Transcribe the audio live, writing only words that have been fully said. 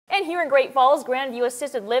And here in Great Falls, Grandview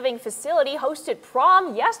Assisted Living Facility hosted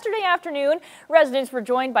prom yesterday afternoon. Residents were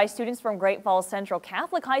joined by students from Great Falls Central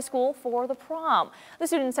Catholic High School for the prom. The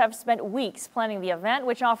students have spent weeks planning the event,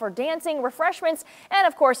 which offered dancing, refreshments, and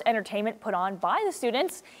of course entertainment put on by the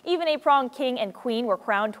students. Even a prom king and queen were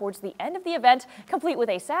crowned towards the end of the event, complete with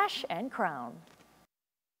a sash and crown.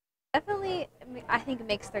 Definitely, I think it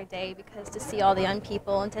makes their day because to see all the young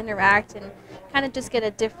people and to interact and kind of just get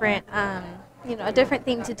a different, a different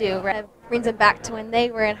thing to do. It brings them back to when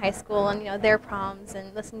they were in high school and their proms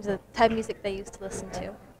and listening to the type of music they used to listen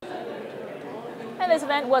to. And this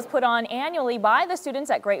event was put on annually by the students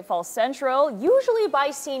at Great Falls Central, usually by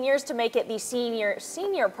seniors to make it the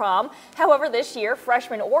senior prom. However, this year,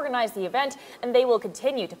 freshmen organized the event and they will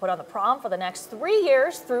continue to put on the prom for the next 3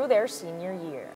 years through their senior year.